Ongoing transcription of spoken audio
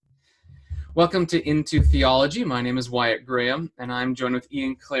Welcome to Into Theology. My name is Wyatt Graham, and I'm joined with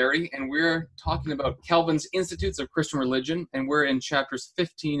Ian Clary, and we're talking about Calvin's Institutes of Christian Religion, and we're in chapters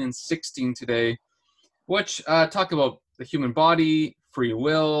 15 and 16 today, which talk about the human body, free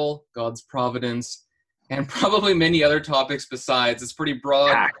will, God's providence, and probably many other topics besides. It's pretty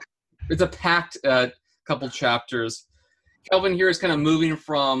broad. Packed. It's a packed couple chapters. Calvin here is kind of moving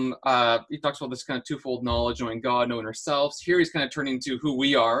from, he talks about this kind of twofold knowledge, knowing God, knowing ourselves. Here he's kind of turning to who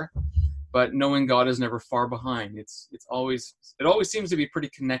we are. But knowing God is never far behind. It always seems to be pretty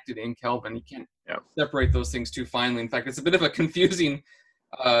connected in Calvin. You can't separate those things too finely. In fact, it's a bit of a confusing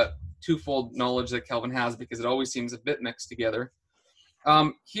twofold knowledge that Calvin has because it always seems a bit mixed together.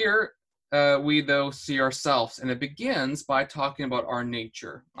 Here we though see ourselves, and it begins by talking about our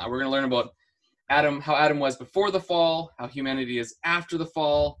nature. We're going to learn about Adam, how Adam was before the fall, how humanity is after the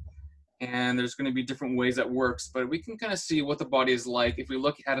fall. And there's going to be different ways that works, but we can kind of see what the body is like if we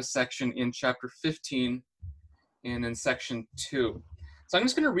look at a section in chapter 15 and in section 2. So I'm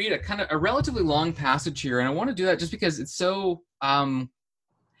just going to read a relatively long passage here, and I want to do that just because it's so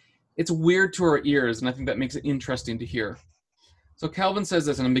it's weird to our ears, and I think that makes it interesting to hear. So Calvin says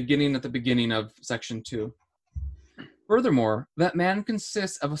this at the beginning of section 2. Furthermore, that man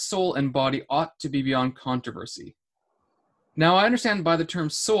consists of a soul and body ought to be beyond controversy. Now I understand by the term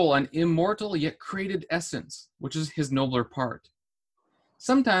soul an immortal yet created essence, which is his nobler part.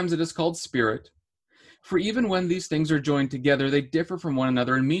 Sometimes it is called spirit, for even when these things are joined together, they differ from one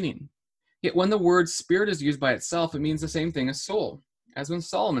another in meaning. Yet when the word spirit is used by itself, it means the same thing as soul, as when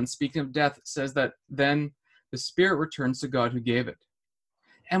Solomon, speaking of death, says that then the spirit returns to God who gave it.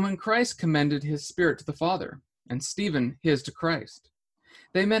 And when Christ commended his spirit to the Father, and Stephen his to Christ,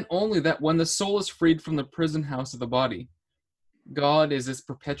 they meant only that when the soul is freed from the prison house of the body, God is its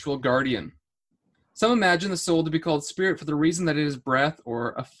perpetual guardian. Some imagine the soul to be called spirit for the reason that it is breath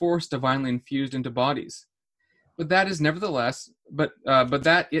or a force divinely infused into bodies. But that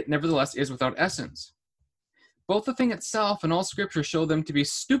it nevertheless is without essence. Both the thing itself and all scripture show them to be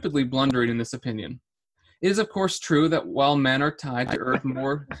stupidly blundering in this opinion. It is of course true that while men are tied to earth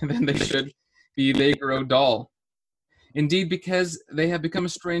more than they should be, they grow dull. Indeed, because they have become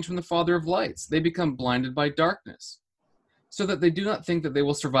estranged from the Father of lights, they become blinded by darkness, so that they do not think that they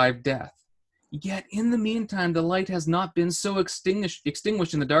will survive death. Yet in the meantime, the light has not been so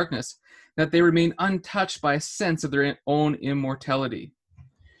extinguished in the darkness that they remain untouched by a sense of their own immortality.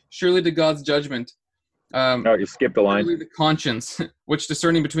 Surely to God's judgment, you skipped a line. The conscience, which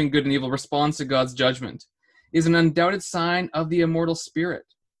discerning between good and evil responds to God's judgment, is an undoubted sign of the immortal spirit.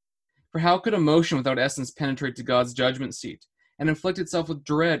 For how could emotion without essence penetrate to God's judgment seat and inflict itself with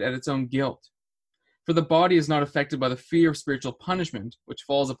dread at its own guilt? For the body is not affected by the fear of spiritual punishment, which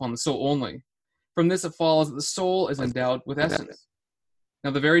falls upon the soul only. From this it follows that the soul is endowed with essence. Now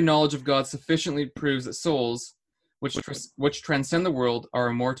the very knowledge of God sufficiently proves that souls, which transcend the world, are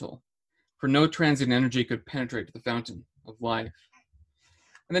immortal. For no transient energy could penetrate to the fountain of life.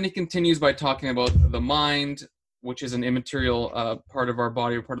 And then he continues by talking about the mind, which is an immaterial part of our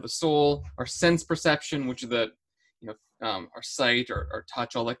body, or part of the soul, our sense perception, which is our sight, our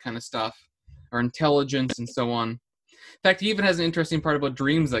touch, all that kind of stuff, our intelligence, and so on. In fact, he even has an interesting part about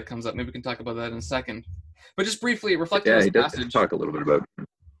dreams that comes up. Maybe we can talk about that in a second. But just briefly, reflecting on this passage. He did talk a little bit about.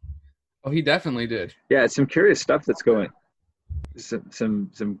 Oh, he definitely did. Yeah, some curious stuff that's going.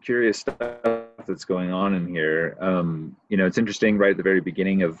 Some curious stuff that's going on in here. It's interesting. Right at the very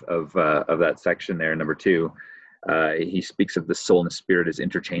beginning of that section there, number 2, he speaks of the soul and the spirit as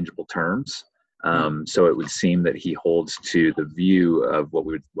interchangeable terms. So it would seem that he holds to the view of what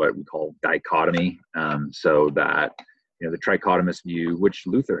we call dichotomy. So that, the trichotomous view, which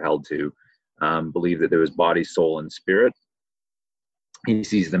Luther held to, believed that there was body, soul, and spirit. He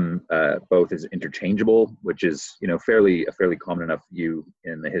sees them both as interchangeable, which is, a fairly common enough view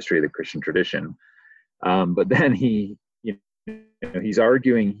in the history of the Christian tradition. But then he's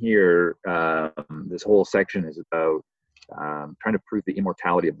arguing here. This whole section is about trying to prove the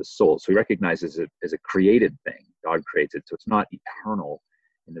immortality of the soul. So he recognizes it as a created thing. God creates it, so it's not eternal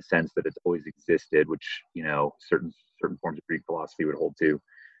in the sense that it's always existed, which certain forms of Greek philosophy would hold to.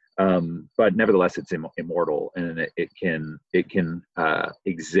 But nevertheless, it's immortal, and it can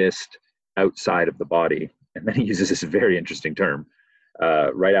exist outside of the body. And then he uses this very interesting term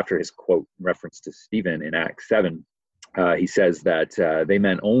right after his quote reference to Stephen in Acts 7. He says that they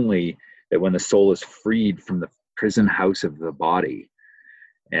meant only that when the soul is freed from the prison house of the body.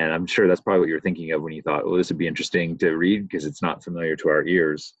 And I'm sure that's probably what you're thinking of when you thought, this would be interesting to read because it's not familiar to our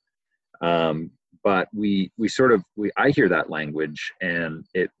ears. But I hear that language, and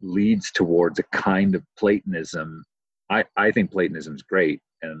it leads towards a kind of Platonism I think Platonism is great,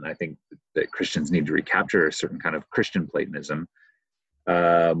 and I think that Christians need to recapture a certain kind of Christian Platonism.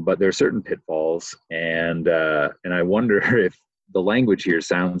 But there are certain pitfalls, and I wonder if the language here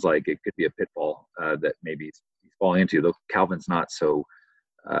sounds like it could be a pitfall that maybe he's falling into. Though Calvin's not so,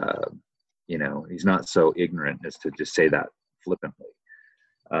 he's not so ignorant as to just say that flippantly.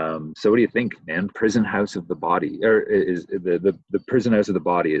 So what do you think, man? Prison house of the body, or is the prison house of the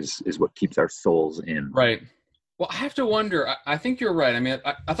body is what keeps our souls in? Right. Well, I have to wonder. I think you're right. I mean,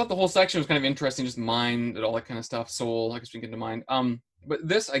 I thought the whole section was kind of interesting, just mind and all that kind of stuff, soul. I guess we can get into mind. But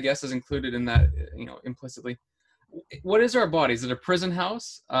this, I guess, is included in that, implicitly. What is our body? Is it a prison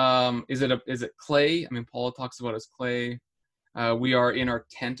house? Is it clay? I mean, Paul talks about it as clay. We are in our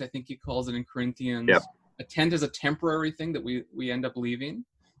tent, I think he calls it in Corinthians. Yep. A tent is a temporary thing that we end up leaving.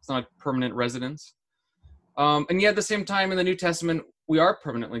 It's not a permanent residence. And yet at the same time in the New Testament, we are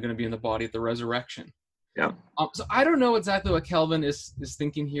permanently going to be in the body at the resurrection. Yeah. So I don't know exactly what Calvin is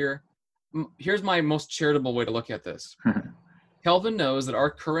thinking here. Here's my most charitable way to look at this. Calvin knows that our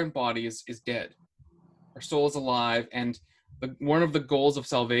current body is dead. Our soul is alive, and one of the goals of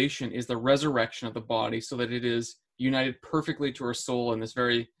salvation is the resurrection of the body so that it is united perfectly to our soul in this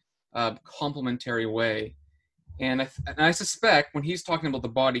very complementary way. And I suspect when he's talking about the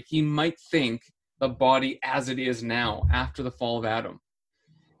body, he might think the body as it is now after the fall of Adam.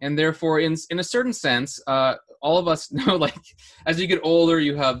 And therefore, in a certain sense, all of us know, like, as you get older,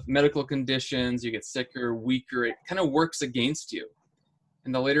 you have medical conditions, you get sicker, weaker, it kind of works against you.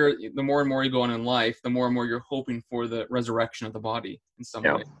 And the more and more you go on in life, the more and more you're hoping for the resurrection of the body in some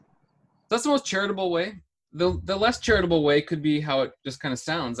way. That's the most charitable way. The less charitable way could be how it just kind of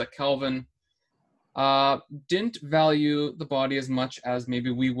sounds, that Calvin didn't value the body as much as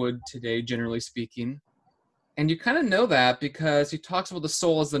maybe we would today, generally speaking. And you kind of know that because he talks about the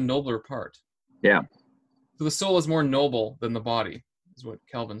soul as the nobler part. Yeah. So the soul is more noble than the body, is what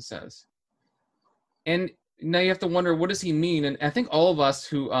Calvin says. And now you have to wonder, what does he mean? And I think all of us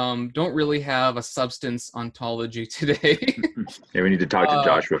who don't really have a substance ontology today. Yeah, we need to talk to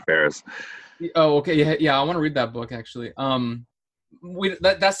Joshua Ferris. Oh, okay. Yeah, I want to read that book, actually.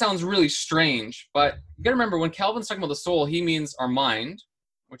 That sounds really strange, but you got to remember, when Calvin's talking about the soul, he means our mind,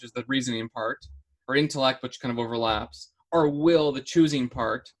 which is the reasoning part, our intellect, which kind of overlaps, our will, the choosing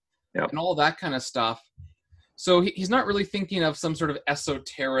part, and all that kind of stuff. So he's not really thinking of some sort of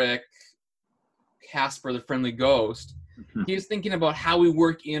esoteric Casper the Friendly Ghost. He's thinking about how we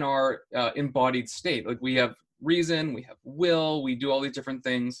work in our embodied state. Like, we have reason, we have will, we do all these different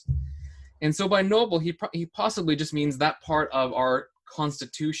things. And so by noble, he possibly just means that part of our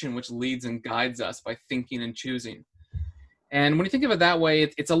constitution which leads and guides us by thinking and choosing. And when you think of it that way,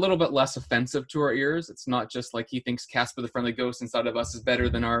 it's a little bit less offensive to our ears. It's not just like he thinks Casper the Friendly Ghost inside of us is better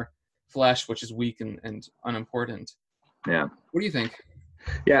than our flesh, which is weak and unimportant. Yeah. What do you think?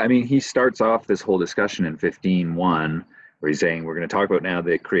 Yeah, I mean, he starts off this whole discussion in 15:1, where he's saying we're going to talk about now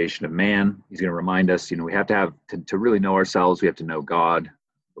the creation of man. He's going to remind us, we have to have to really know ourselves. We have to know God,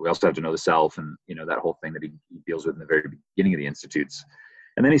 but we also have to know the self, and that whole thing that he deals with in the very beginning of the Institutes.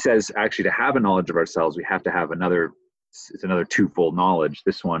 And then he says, actually, to have a knowledge of ourselves, we have to have another twofold knowledge.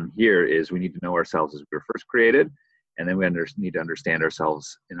 This one here is we need to know ourselves as we were first created, and then we need to understand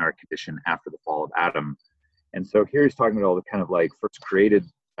ourselves in our condition after the fall of Adam. And so here he's talking about all the kind of like first created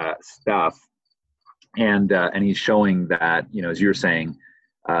stuff, and he's showing that, as you're saying,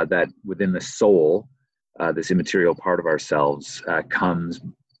 that within the soul, this immaterial part of ourselves comes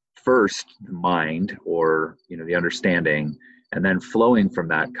first the mind, or the understanding, and then flowing from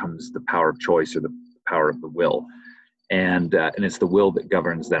that comes the power of choice, or the power of the will. And it's the will that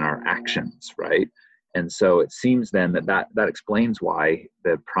governs then our actions, right? And so it seems then that explains why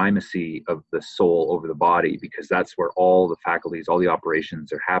the primacy of the soul over the body, because that's where all the faculties, all the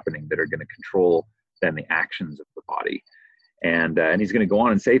operations are happening that are going to control then the actions of the body. And he's going to go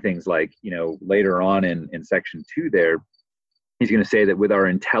on and say things like, later on in section 2 there, he's going to say that with our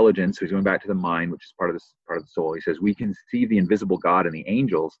intelligence, so he's going back to the mind, which is part of the soul. He says, we can see the invisible God and the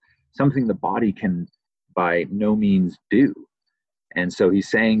angels, something the body can by no means do. And so he's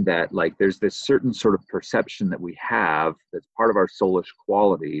saying that, like, there's this certain sort of perception that we have that's part of our soulish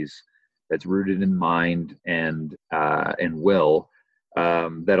qualities, that's rooted in mind and will,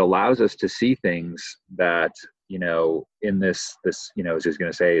 that allows us to see things that, in this, as he's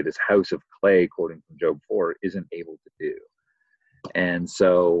going to say, this house of clay, quoting from Job 4, isn't able to do. And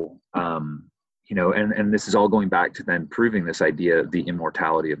so, and this is all going back to then proving this idea of the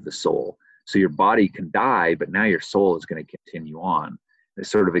immortality of the soul. So your body can die, but now your soul is going to continue on.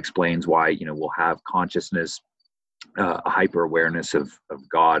 This sort of explains why, we'll have consciousness, a hyper awareness of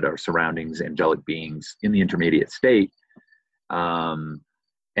God, our surroundings, angelic beings in the intermediate state,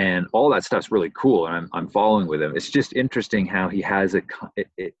 And all that stuff's really cool, and I'm following with him. It's just interesting how he has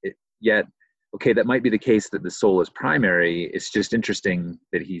yet okay, that might be the case that the soul is primary. It's just interesting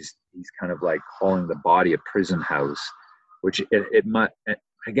that he's kind of like calling the body a prison house, which it might,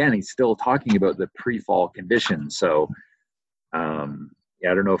 again, he's still talking about the pre-fall condition. So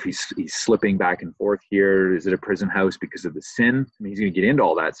yeah, I don't know if he's slipping back and forth here. Is it a prison house because of the sin? I mean, he's going to get into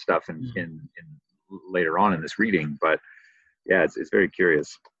all that stuff in later on in this reading, but yeah, it's very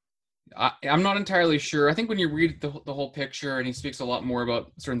curious. I'm not entirely sure. I think when you read the whole picture, and he speaks a lot more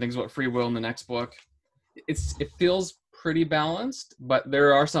about certain things about free will in the next book, it feels pretty balanced, but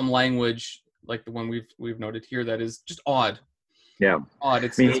there are some language like the one we've noted here that is just odd. Yeah, odd.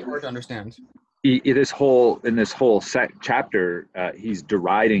 It's hard to understand. In this whole chapter, he's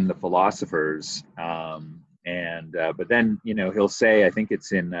deriding the philosophers, but then he'll say, I think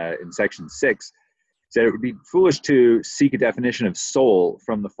it's in section 6. Said it would be foolish to seek a definition of soul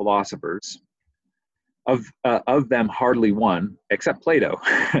from the philosophers. Of them, hardly one, except Plato,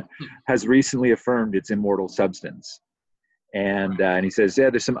 has recently affirmed its immortal substance. And he says, yeah,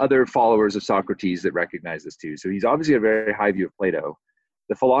 there's some other followers of Socrates that recognize this too. So he's obviously a very high view of Plato.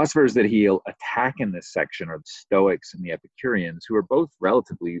 The philosophers that he'll attack in this section are the Stoics and the Epicureans, who are both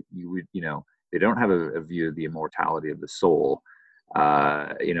relatively, they don't have a view of the immortality of the soul.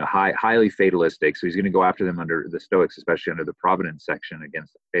 Highly fatalistic. So he's going to go after them under the Stoics, especially under the Providence section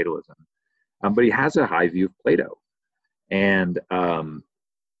against fatalism. But he has a high view of Plato, and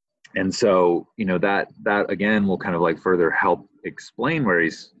so that again will kind of like further help explain where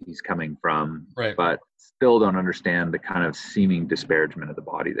he's coming from, right? But still don't understand the kind of seeming disparagement of the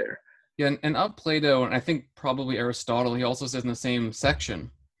body there. Yeah, and of Plato, and I think probably Aristotle, he also says in the same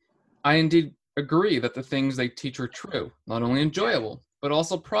section, I indeed agree that the things they teach are true, not only enjoyable, but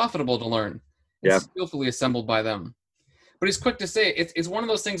also profitable to learn, and skillfully assembled by them. But he's quick to say it's one of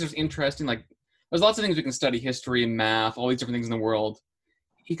those things that's interesting. Like, there's lots of things we can study, history, math, all these different things in the world.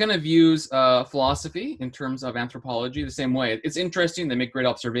 He kind of views philosophy in terms of anthropology the same way. It's interesting. They make great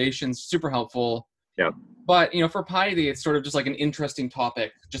observations, super helpful. Yeah. But, for piety, it's sort of just like an interesting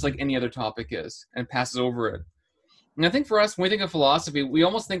topic, just like any other topic is, and passes over it. And I think for us, when we think of philosophy, we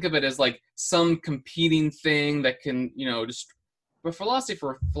almost think of it as like some competing thing that can, but philosophy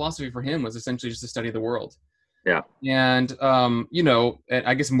for him was essentially just to study the world. Yeah. And, and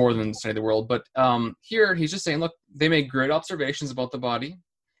I guess more than study the world, but here he's just saying, look, they make great observations about the body.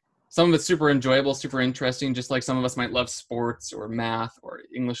 Some of it's super enjoyable, super interesting, just like some of us might love sports or math or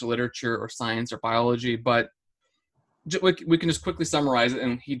English literature or science or biology, but we can just quickly summarize it,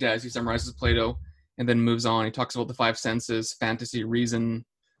 and he does. He summarizes Plato and then moves on. He talks about the 5 senses, fantasy, reason,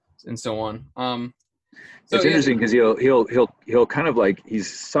 and so on. It's interesting because he'll kind of like, he's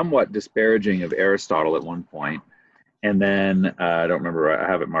somewhat disparaging of Aristotle at one point, and then I don't remember, I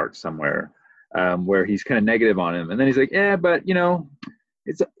have it marked somewhere, where he's kind of negative on him, and then he's like, yeah, but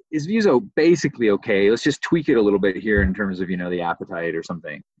it's his views are basically okay. Let's just tweak it a little bit here in terms of the appetite or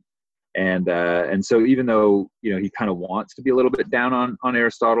something. And so even though he kind of wants to be a little bit down on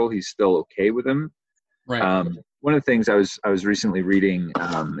Aristotle, he's still okay with him. Right. One of the things I was recently reading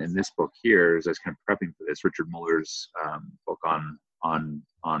in this book here, as I was kind of prepping for this, Richard Muller's book on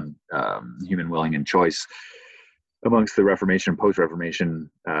human willing and choice amongst the Reformation and post-Reformation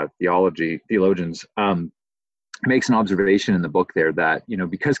theologians, makes an observation in the book there that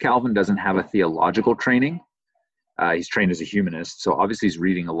because Calvin doesn't have a theological training, he's trained as a humanist, so obviously he's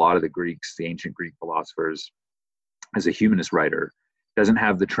reading a lot of the ancient Greek philosophers as a humanist writer. Doesn't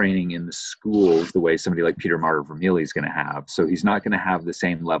have the training in the schools the way somebody like Peter Martyr Vermigli is going to have. So he's not going to have the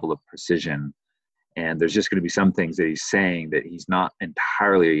same level of precision. And there's just going to be some things that he's saying that he's not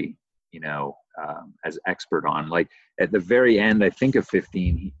entirely, as expert on. Like at the very end, I think of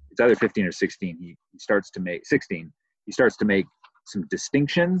 15, it's either 15 or 16, he starts to make some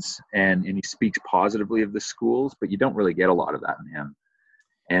distinctions and he speaks positively of the schools, but you don't really get a lot of that in him.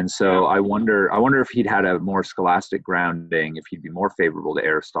 And so I wonder if he'd had a more scholastic grounding, if he'd be more favorable to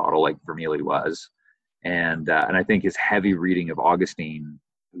Aristotle, like Vermigli was. And I think his heavy reading of Augustine,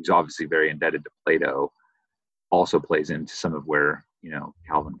 who's obviously very indebted to Plato, also plays into some of where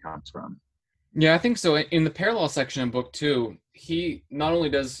Calvin comes from. Yeah, I think so. In the parallel section in book 2, he not only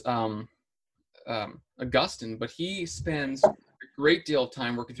does Augustine, but he spends a great deal of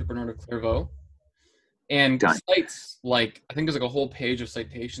time working through Bernard of Clairvaux. And cites, I think there's a whole page of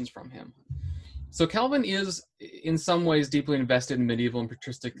citations from him. So Calvin is, in some ways, deeply invested in medieval and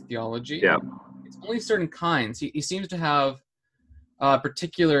patristic theology. Yeah. It's only certain kinds. He seems to have a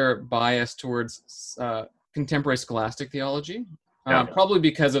particular bias towards contemporary scholastic theology, probably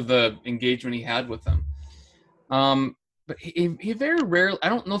because of the engagement he had with them. but he very rarely, I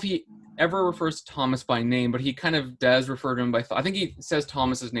don't know if he ever refers to Thomas by name, but he kind of does refer to him by, I think he says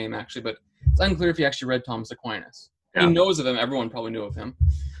Thomas's name actually, but it's unclear if he actually read Thomas Aquinas. Yeah. He knows of him. Everyone probably knew of him.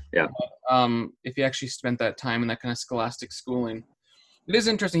 Yeah. If he actually spent that time in that kind of scholastic schooling. It is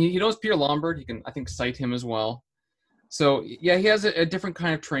interesting. He knows Peter Lombard. He can, I think, cite him as well. So, yeah, he has a different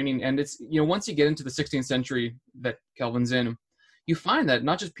kind of training. And it's, once you get into the 16th century that Calvin's in, you find that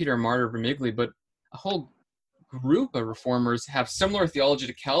not just Peter Martyr or Vermigli, but a whole group of reformers have similar theology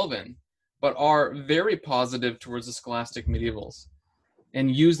to Calvin, but are very positive towards the scholastic medievals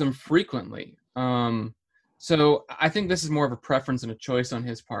and use them frequently. So I think this is more of a preference and a choice on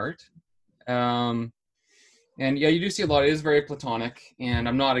his part. And yeah, you do see a lot. It is very Platonic, and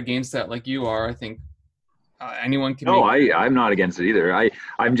I'm not against that like you are. I think anyone can. No, I'm not against it either.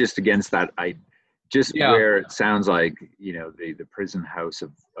 I'm just against that. Where it sounds like, the prison house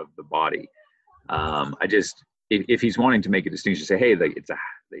of the body. If he's wanting to make a distinction, say, hey, like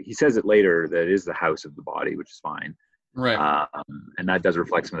he says it later that it is the house of the body, which is fine. Right. And that does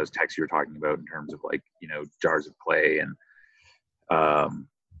reflect some of those texts you were talking about in terms of like, jars of clay, and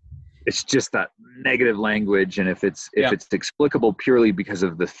it's just that negative language. And if it's explicable purely because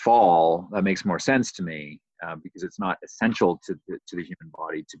of the fall, that makes more sense to me, because it's not essential to the human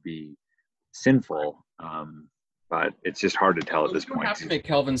body to be sinful. But it's just hard to tell at this point. You don't have to make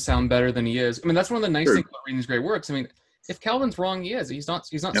Calvin sound better than he is. I mean, that's one of the nice things about reading these great works. I mean, if Calvin's wrong, he is. He's not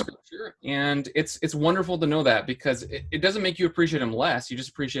scripture, and it's wonderful to know that, because it doesn't make you appreciate him less. You just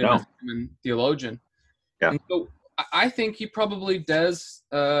appreciate him as a human theologian. Yeah. And so I think he probably does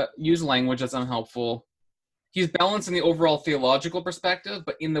use language that's unhelpful. He's balancing the overall theological perspective,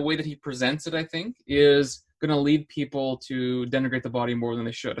 but in the way that he presents it, I think, is going to lead people to denigrate the body more than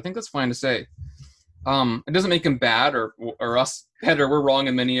they should. I think that's fine to say. It doesn't make him bad or us better. We're wrong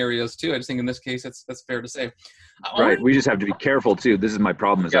in many areas too. I just think in this case, that's fair to say. Right. We just have to be careful too. This is my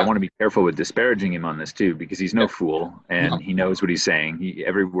problem. I want to be careful with disparaging him on this too, because he's no fool, and he knows what he's saying.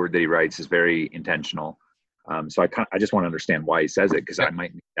 Every word that he writes is very intentional. So I just want to understand why he says it, because I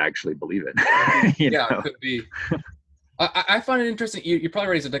might actually believe it. It could be. I find it interesting. You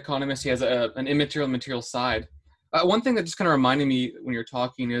probably raised a dichotomist. He has an immaterial and material side. One thing that just kind of reminded me when you're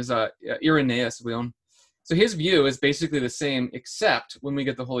talking is Irenaeus, Leon. So his view is basically the same, except when we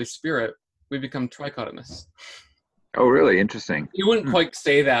get the Holy Spirit, we become trichotomists. Oh, really? Interesting. You wouldn't quite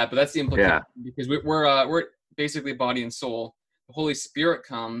say that, but that's the implication, because we're basically body and soul. The Holy Spirit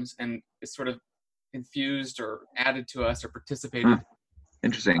comes and is sort of infused or added to us or participated.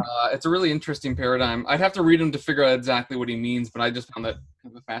 Interesting. It's a really interesting paradigm. I'd have to read him to figure out exactly what he means, but I just found that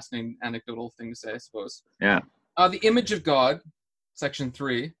kind of a fascinating anecdotal thing to say, I suppose. Yeah. The image of God, section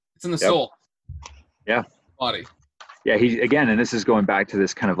 3, it's in the soul. Yeah. Body. Yeah, and this is going back to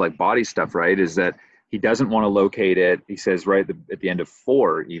this kind of like body stuff, right? Is that he doesn't want to locate it. He says right at the end of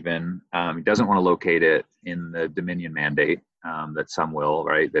 4 even, he doesn't want to locate it in the dominion mandate, that some will,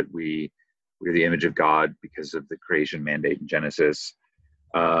 right? That we're the image of God because of the creation mandate in Genesis.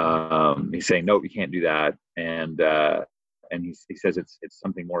 He's saying, no, you can't do that. And he says it's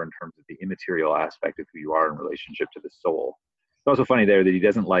something more in terms of the immaterial aspect of who you are in relationship to the soul. It's also funny there that he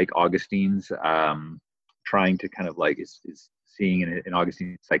doesn't like Augustine's trying to kind of like is seeing in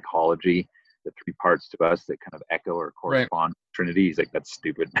Augustine's psychology the 3 parts to us that kind of echo or correspond to Trinity. He's like, that's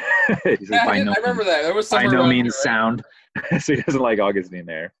stupid. He's like, I remember that. There was by no means right? sound. So he doesn't like Augustine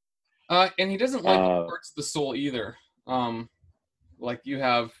there. And he doesn't like the parts of the soul either. Like you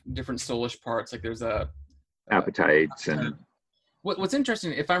have different soulish parts. Like there's appetites and. What's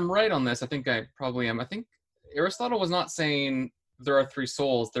interesting, if I'm right on this, I think I probably am. I think Aristotle was not saying there are 3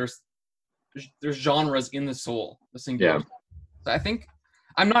 souls. There's genres in the soul, the singular. Yeah. So I think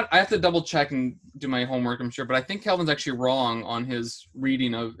I have to double check and do my homework, I'm sure, but I think Calvin's actually wrong on his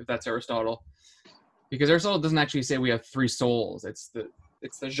reading of, if that's Aristotle, because Aristotle doesn't actually say we have 3 souls. It's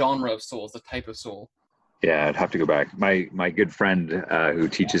the genre of souls, the type of soul. Yeah, I'd have to go back. My good friend who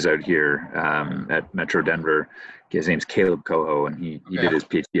teaches out here at Metro Denver, his name's Caleb Coho, and he did his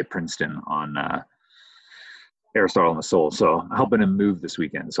PhD at Princeton on Aristotle and the soul. So I'm helping him move this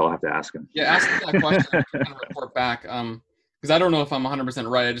weekend, so I'll have to ask him. Yeah, ask him that question and kind of report back. Because I don't know if I'm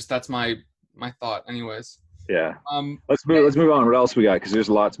 100% right. That's my thought, anyways. Yeah. Let's move on. What else we got? Because there's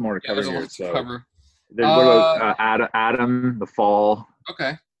lots more to cover here. To cover. What about Adam, the fall?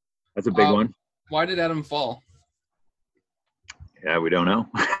 Okay. That's a big one. Why did Adam fall? Yeah, we don't know.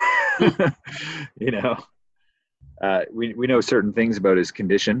 We know certain things about his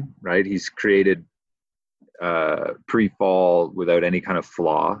condition, right? He's created pre-fall without any kind of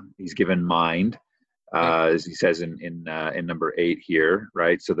flaw. He's given mind. as he says in number 8 here,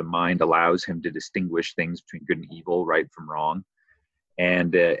 right? So the mind allows him to distinguish things between good and evil, right from wrong,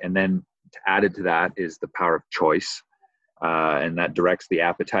 and then added to that is the power of choice, and that directs the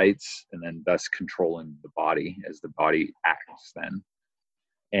appetites, and then thus controlling the body as the body acts. Then,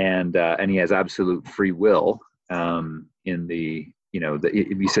 and he has absolute free will. In the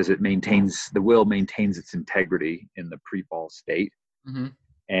he says the will maintains its integrity in the pre-fall state. Mm-hmm.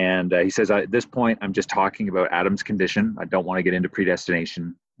 And he says, at this point, I'm just talking about Adam's condition. I don't want to get into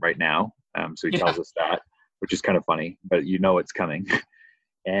predestination right now. So he tells us that, which is kind of funny, but it's coming.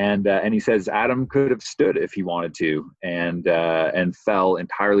 And he says Adam could have stood if he wanted to, and fell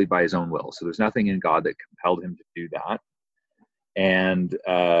entirely by his own will. So there's nothing in God that compelled him to do that. And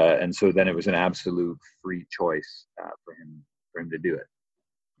so then it was an absolute free choice for him to do it.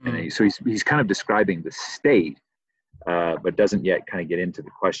 And so he's kind of describing the state, but doesn't yet kind of get into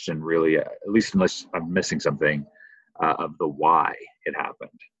the question really, at least unless I'm missing something, of the why it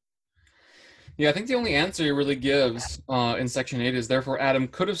happened. Yeah, I think the only answer he really gives in section 8 is, therefore Adam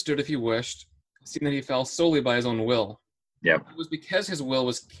could have stood if he wished, seeing that he fell solely by his own will. Yep. It was because his will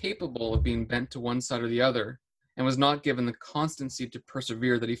was capable of being bent to one side or the other, and was not given the constancy to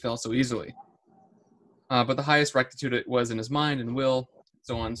persevere that he fell so easily. But the highest rectitude it was in his mind and will,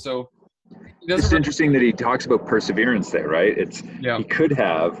 so on. So it's interesting that he talks about perseverance there, right? He could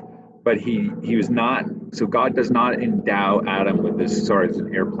have, but he was not. So God does not endow Adam with this. Sorry, there's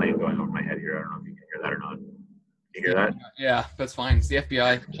an airplane going over my head here. I don't know if you can hear that or not. Can you hear that? Yeah, that's fine. It's the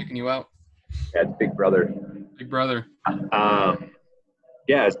FBI checking you out. Yeah, it's Big Brother. Big Brother.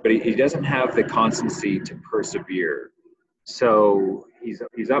 Yes, but he doesn't have the constancy to persevere. So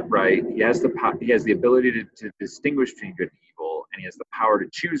he's upright. He has the ability to distinguish between good and evil, and he has the power to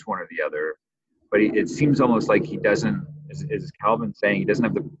choose one or the other. But it seems almost like he doesn't, as Calvin's saying, he doesn't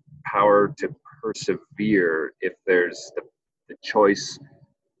have the power to persevere if there's the choice,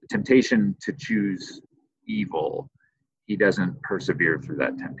 the temptation to choose evil. He doesn't persevere through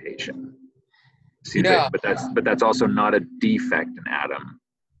that temptation. Seems like, but that's also not a defect in Adam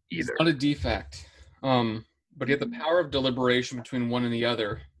either. It's not a defect. But he had the power of deliberation between one and the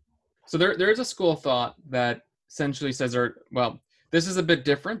other. So there is a school of thought that essentially says, this is a bit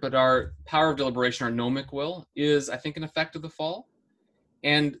different, but our power of deliberation, our gnomic will, is, I think, an effect of the fall.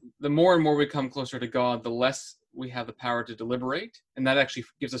 And the more and more we come closer to God, the less we have the power to deliberate. And that actually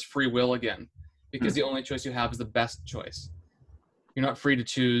gives us free will again, because the only choice you have is the best choice. You're not free to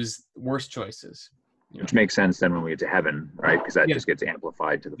choose worst choices. Which makes sense then when we get to heaven, right? Because that just gets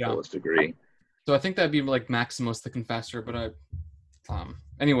amplified to the fullest degree. So I think that'd be like Maximus the Confessor, but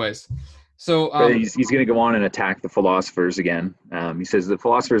anyways. So but he's going to go on and attack the philosophers again. He says the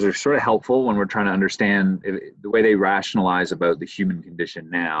philosophers are sort of helpful when we're trying to understand the way they rationalize about the human condition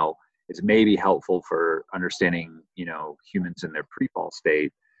now. Is maybe helpful for understanding, humans in their pre-fall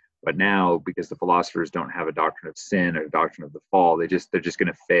state. But now, because the philosophers don't have a doctrine of sin or a doctrine of the fall, they're just going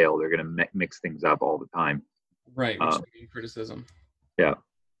to fail. They're going to mix things up all the time. Right, which is criticism. Yeah.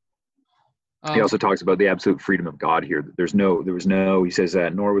 He also talks about the absolute freedom of God here. He says,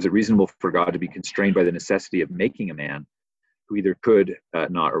 nor was it reasonable for God to be constrained by the necessity of making a man who either could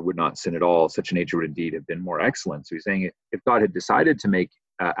not or would not sin at all. Such a nature would indeed have been more excellent. So he's saying if God had decided to make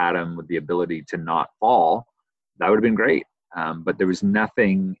Adam with the ability to not fall, that would have been great. But there was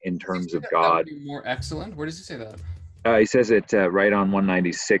nothing in terms of God. That would be more excellent? Where does he say that? He says it right on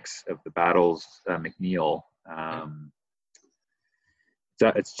 196 of the Battles, McNeill.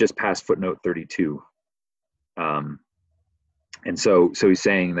 It's just past footnote 32. And so he's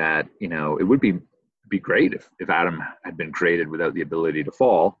saying that, it would be great if Adam had been created without the ability to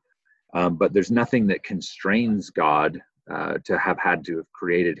fall. But there's nothing that constrains God to have had to have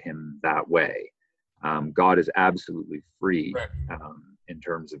created him that way. God is absolutely free in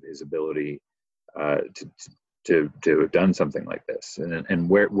terms of his ability to have done something like this. And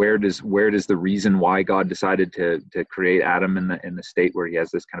where does the reason why God decided to create Adam in the state where he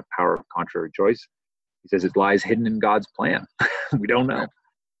has this kind of power of contrary choice? He says it lies hidden in God's plan. We don't know. And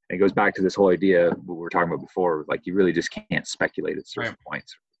it goes back to this whole idea what we were talking about before, like you really just can't speculate at certain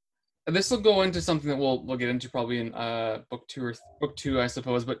points. This will go into something that we'll get into probably in book two, I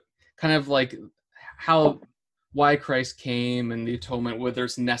suppose, but kind of like why Christ came and the atonement, whether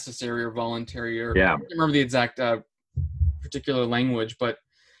it's necessary or voluntary, or I don't remember the exact particular language, but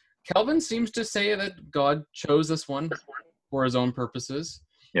Calvin seems to say that God chose this one for his own purposes.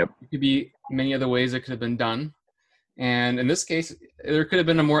 It could be many other ways it could have been done. And in this case, there could have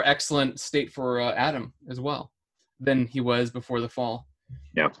been a more excellent state for Adam as well than he was before the fall.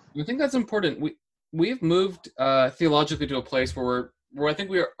 I think that's important. We've moved theologically to a place where I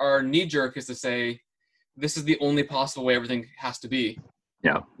think our knee jerk is to say this is the only possible way everything has to be.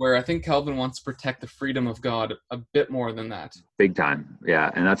 Yeah. Where I think Calvin wants to protect the freedom of God a bit more than that. Big time.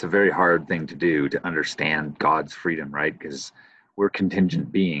 Yeah. And that's a very hard thing to do, to understand God's freedom, right? Because we're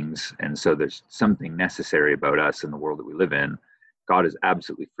contingent beings. And so there's something necessary about us in the world that we live in. God is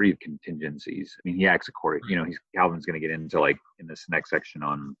absolutely free of contingencies. I mean, he acts according, Calvin's going to get into, like, in this next section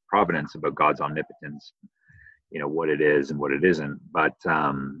on providence, about God's omnipotence, what it is and what it isn't. But,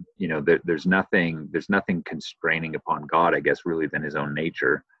 there's nothing constraining upon God, I guess, really, than his own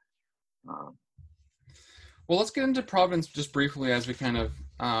nature. Well, let's get into providence just briefly as we kind of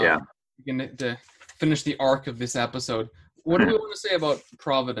begin to finish the arc of this episode. What do we want to say about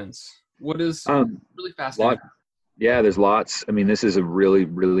providence? What is really fascinating? There's lots. I mean, this is a really,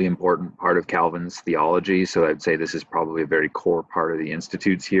 really important part of Calvin's theology. So I'd say this is probably a very core part of the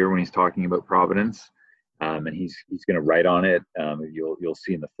Institutes here when he's talking about providence. And he's going to write on it. You'll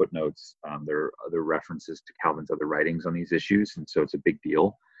see in the footnotes, there are other references to Calvin's other writings on these issues. And so it's a big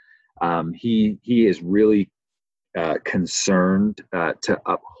deal. He is really concerned to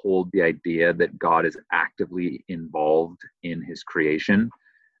uphold the idea that God is actively involved in his creation.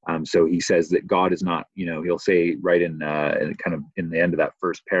 So he says that God is not, he'll say right in kind of in the end of that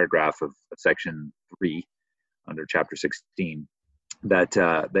first paragraph of section 3 under chapter 16,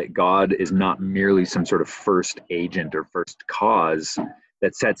 that God is not merely some sort of first agent or first cause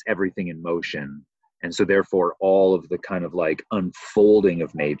that sets everything in motion. And so therefore all of the kind of like unfolding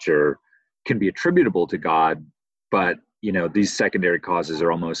of nature can be attributable to God, but these secondary causes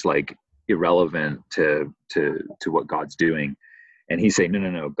are almost like irrelevant to what God's doing. And he's saying,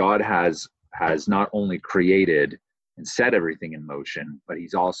 no. God has not only created and set everything in motion, but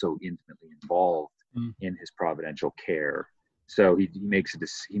he's also intimately involved in his providential care. So he makes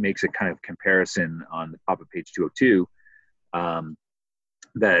a kind of comparison on the top of page 202,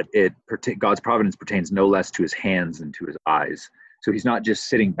 that God's providence pertains no less to his hands than to his eyes. So he's not just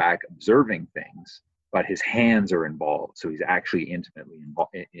sitting back observing things, but his hands are involved. So he's actually intimately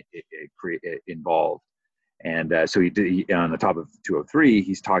involved. And so he on the top of 203,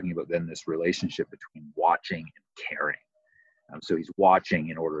 he's talking about then this relationship between watching and caring. So he's watching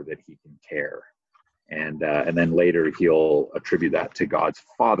in order that he can care. And then later he'll attribute that to God's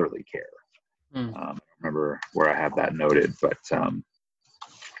fatherly care. I don't remember where I have that noted, but so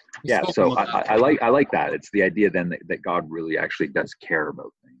I like that. It's the idea then that God really actually does care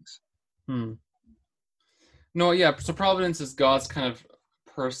about things. No, yeah. So providence is God's kind of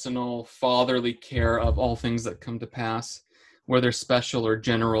personal fatherly care of all things that come to pass, whether special or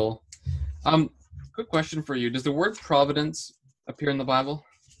general. Quick question for you. Does the word providence appear in the Bible?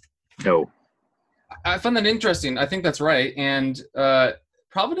 No. I find that interesting. I think that's right. And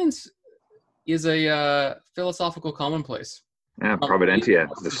providence is a philosophical commonplace. Yeah, providentia,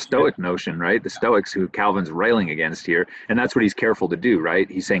 the Stoic notion, right? The Stoics who Calvin's railing against here. And that's what he's careful to do, right?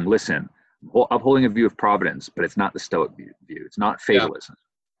 He's saying, listen, upholding a view of providence, but it's not the Stoic view. It's not fatalism.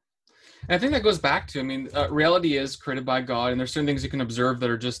 Yeah. And I think that goes back to, reality is created by God, and there's certain things you can observe that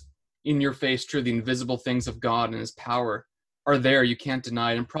are just in your face true. The invisible things of God and his power are there. You can't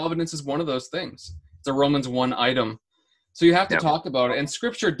deny it. And providence is one of those things. It's a Romans 1 item. So you have to talk about it. And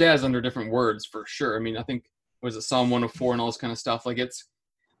scripture does under different words for sure. I think, was it Psalm 104 and all this kind of stuff? Like, it's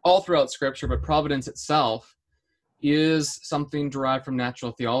all throughout scripture, but providence itself is something derived from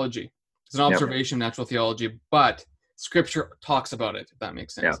natural theology. It's an observation of natural theology, but scripture talks about it, if that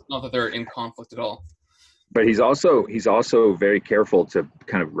makes sense. Not that they're in conflict at all. But he's also very careful to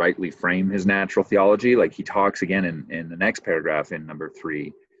kind of rightly frame his natural theology. Like he talks again in the next paragraph in number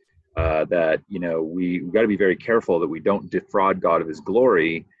 3, that we've got to be very careful that we don't defraud God of his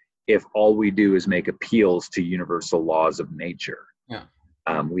glory if all we do is make appeals to universal laws of nature.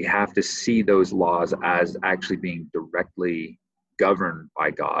 We have to see those laws as actually being directly governed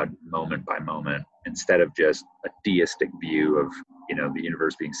by God moment by moment, instead of just a deistic view of the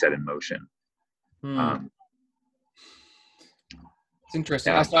universe being set in motion. It's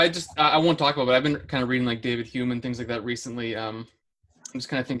interesting. So I won't talk about it. I've been kind of reading like David Hume and things like that recently. I'm just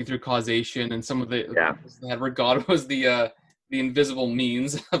kind of thinking through causation and some of the where God was the invisible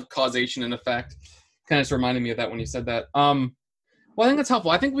means of causation and effect. Kind of just reminded me of that when you said that. Well, I think that's helpful.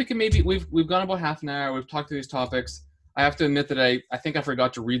 I think we can we've gone about half an hour. We've talked through these topics. I have to admit that I think I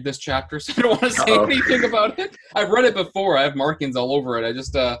forgot to read this chapter, so I don't want to say anything about it. I've read it before. I have markings all over it. I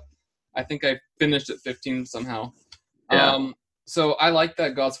just I think I finished at 15 somehow. So I like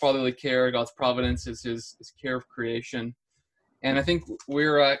that God's fatherly care, God's providence is his care of creation. And I think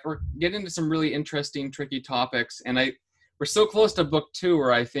we're getting into some really interesting, tricky topics. And we're so close to book 2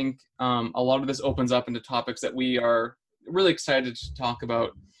 where I think a lot of this opens up into topics that we are really excited to talk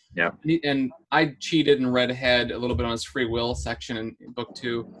about. Yeah. And I cheated and read ahead a little bit on his free will section in book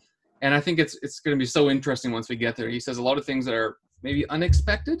 2. And I think it's going to be so interesting once we get there. He says a lot of things that are maybe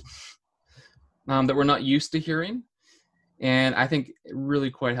unexpected, that we're not used to hearing. And I think really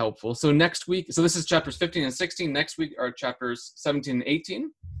quite helpful. So next week, so this is chapters 15 and 16. Next week are chapters 17 and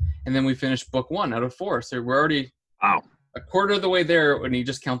 18. And then we finish book 1 out of 4. So we're already a quarter of the way there when you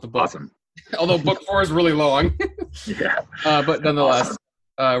just count the book. Awesome. Although book 4 is really long. Yeah. But nonetheless,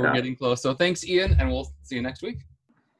 Awesome. we're getting close. So thanks, Ian, and we'll see you next week.